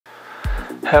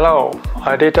Hello,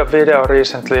 I did a video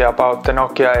recently about the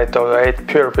Nokia 808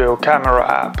 PureView camera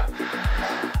app.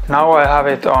 Now I have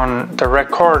it on the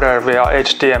recorder via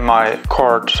HDMI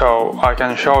cord, so I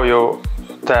can show you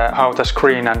how the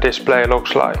screen and display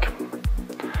looks like.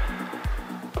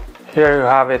 Here you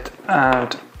have it,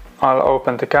 and I'll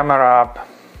open the camera app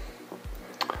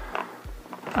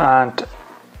and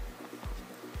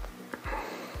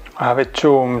I have it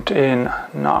zoomed in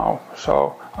now,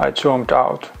 so I zoomed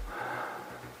out.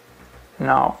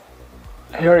 Now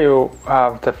here you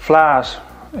have the flash,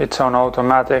 it's on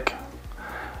automatic.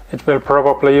 It will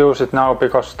probably use it now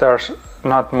because there's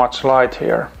not much light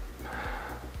here.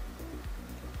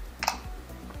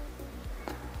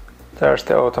 There's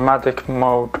the automatic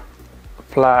mode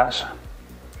flash.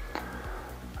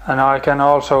 And I can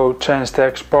also change the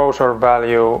exposure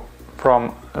value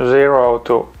from 0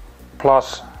 to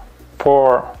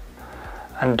 +4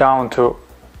 and down to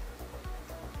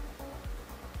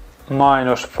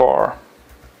 -4.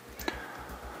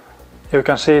 You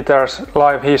can see there's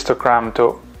live histogram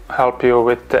to help you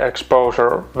with the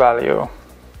exposure value.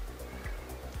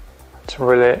 It's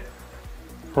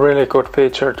really good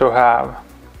feature to have.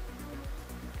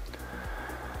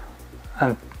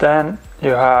 And then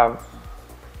you have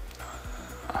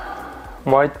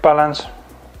white balance.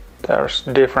 There's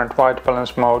different white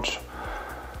balance modes,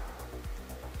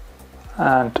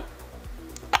 and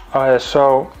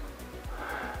ISO,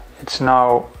 it's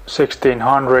now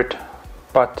 1600,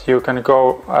 but you can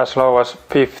go as low as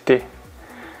 50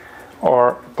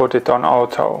 or put it on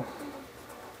auto.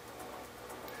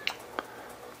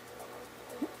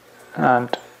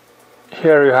 And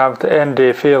here you have the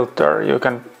ND filter. You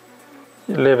can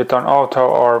leave it on auto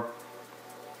or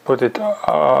put it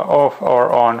off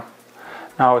or on.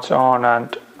 Now it's on,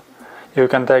 and you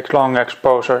can take long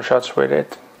exposure shots with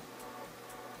it.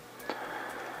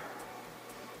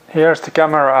 Here's the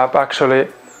camera app. Actually,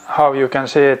 how you can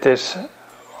see it is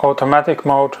automatic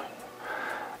mode.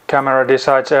 Camera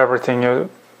decides everything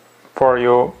for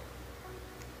you.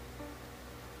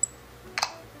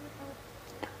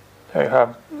 There you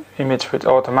have image with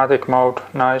automatic mode.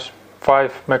 Nice.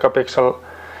 5 megapixel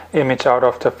image out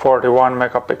of the 41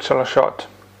 megapixel shot.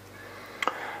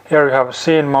 Here you have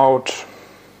scene modes.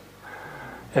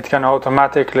 It can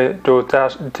automatically do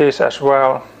this as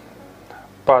well,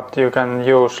 but you can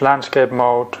use landscape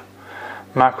mode,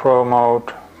 macro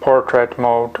mode, portrait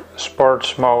mode,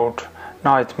 sports mode,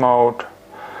 night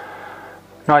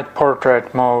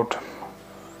portrait mode.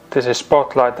 This is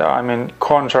spotlight, I mean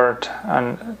concert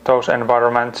and those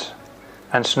environments,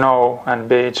 and snow and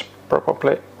beach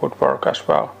probably would work as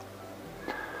well.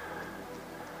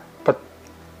 But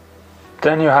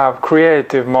then you have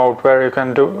creative mode where you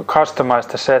can customize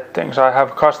the settings. I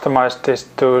have customized this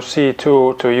to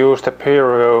C2 to use the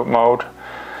PureView mode.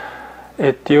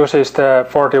 It uses the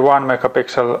 41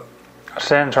 megapixel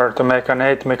sensor to make an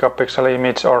 8 megapixel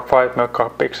image or 5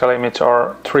 megapixel image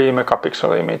or 3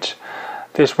 megapixel image.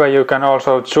 This way you can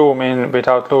also zoom in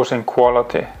without losing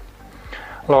quality.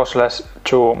 Lossless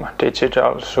zoom,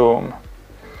 digital zoom.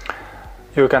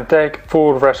 You can take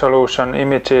full resolution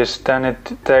images, then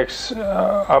it takes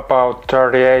about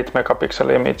 38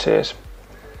 megapixel images.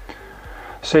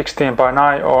 16 by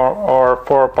 9 or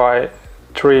 4 by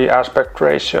 3 aspect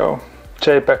ratio.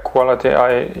 JPEG quality,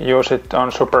 I use it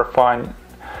on superfine.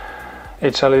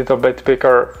 It's a little bit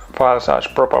bigger file size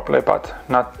probably, but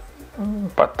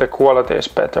the quality is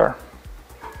better.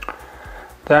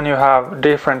 Then you have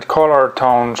different color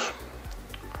tones.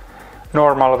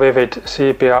 Normal, vivid,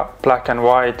 sepia, black and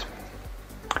white.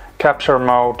 Capture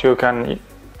mode, you can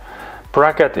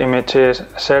bracket images,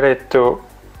 set it to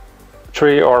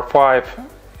 3 or 5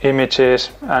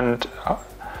 images, and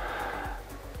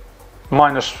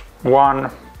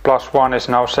 -1 +1 is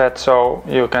now set, so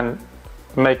you can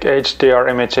make HDR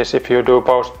images if you do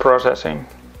post-processing.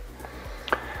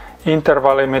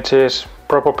 Interval images,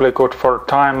 probably good for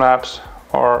time-lapse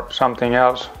or something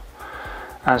else.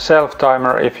 And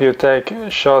self-timer if you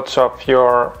take shots of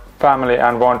your family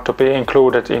and want to be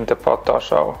included in the photo,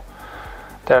 so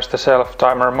there's the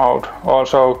self-timer mode.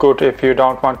 Also good if you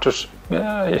don't want to,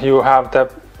 you have the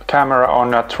camera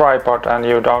on a tripod and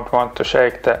you don't want to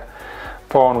shake the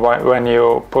phone when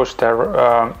you push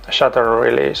the shutter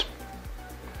release.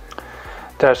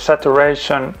 There's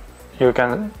saturation. You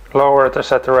can lower the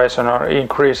saturation or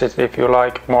increase it if you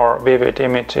like more vivid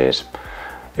images.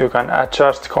 You can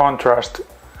adjust contrast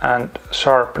and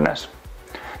sharpness.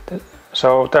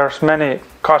 So there's many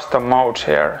custom modes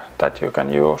here that you can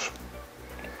use.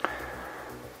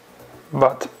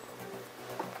 But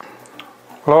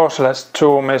lossless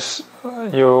zoom is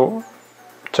you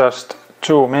just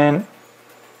zoom in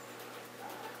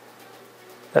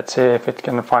Let's see if it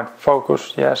can find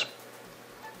focus. Yes.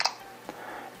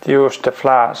 Use the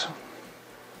flash.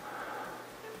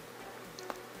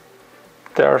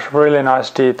 There's really nice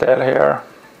detail here.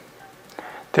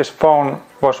 This phone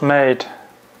was made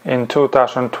in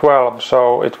 2012,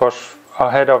 so it was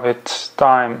ahead of its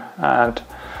time, and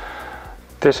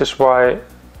this is why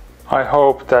I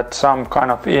hope that some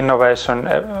kind of innovation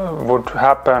would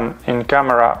happen in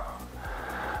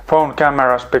phone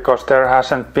cameras, because there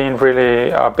hasn't been really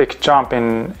a big jump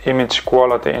in image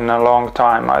quality in a long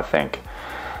time, I think.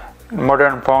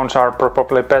 Modern phones are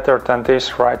probably better than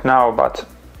this right now, but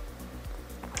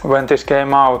when this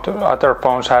came out, other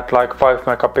phones had like 5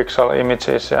 megapixel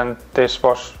images, and this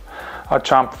was a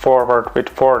jump forward with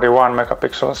 41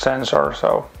 megapixel sensor,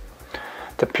 so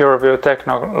the PureView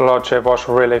technology was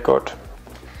really good.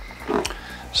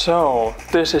 So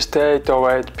this is the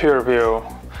 808 PureView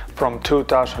from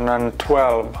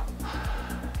 2012.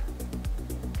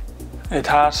 It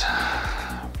has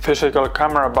physical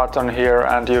camera button here,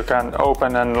 and you can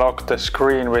open and lock the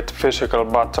screen with physical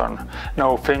button.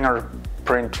 No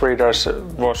fingerprint readers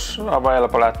was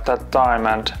available at that time,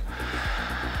 and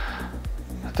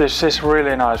this is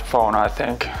really nice phone, I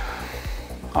think.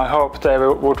 I hope they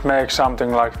would make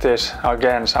something like this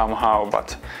again somehow,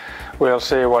 but we'll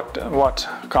see what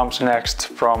comes next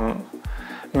from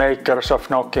makers of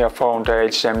Nokia phone, the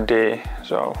HMD.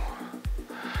 So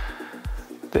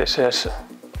this is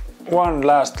one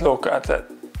last look at the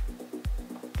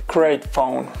great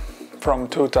phone from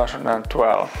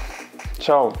 2012.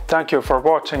 So thank you for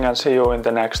watching, and see you in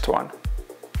the next one.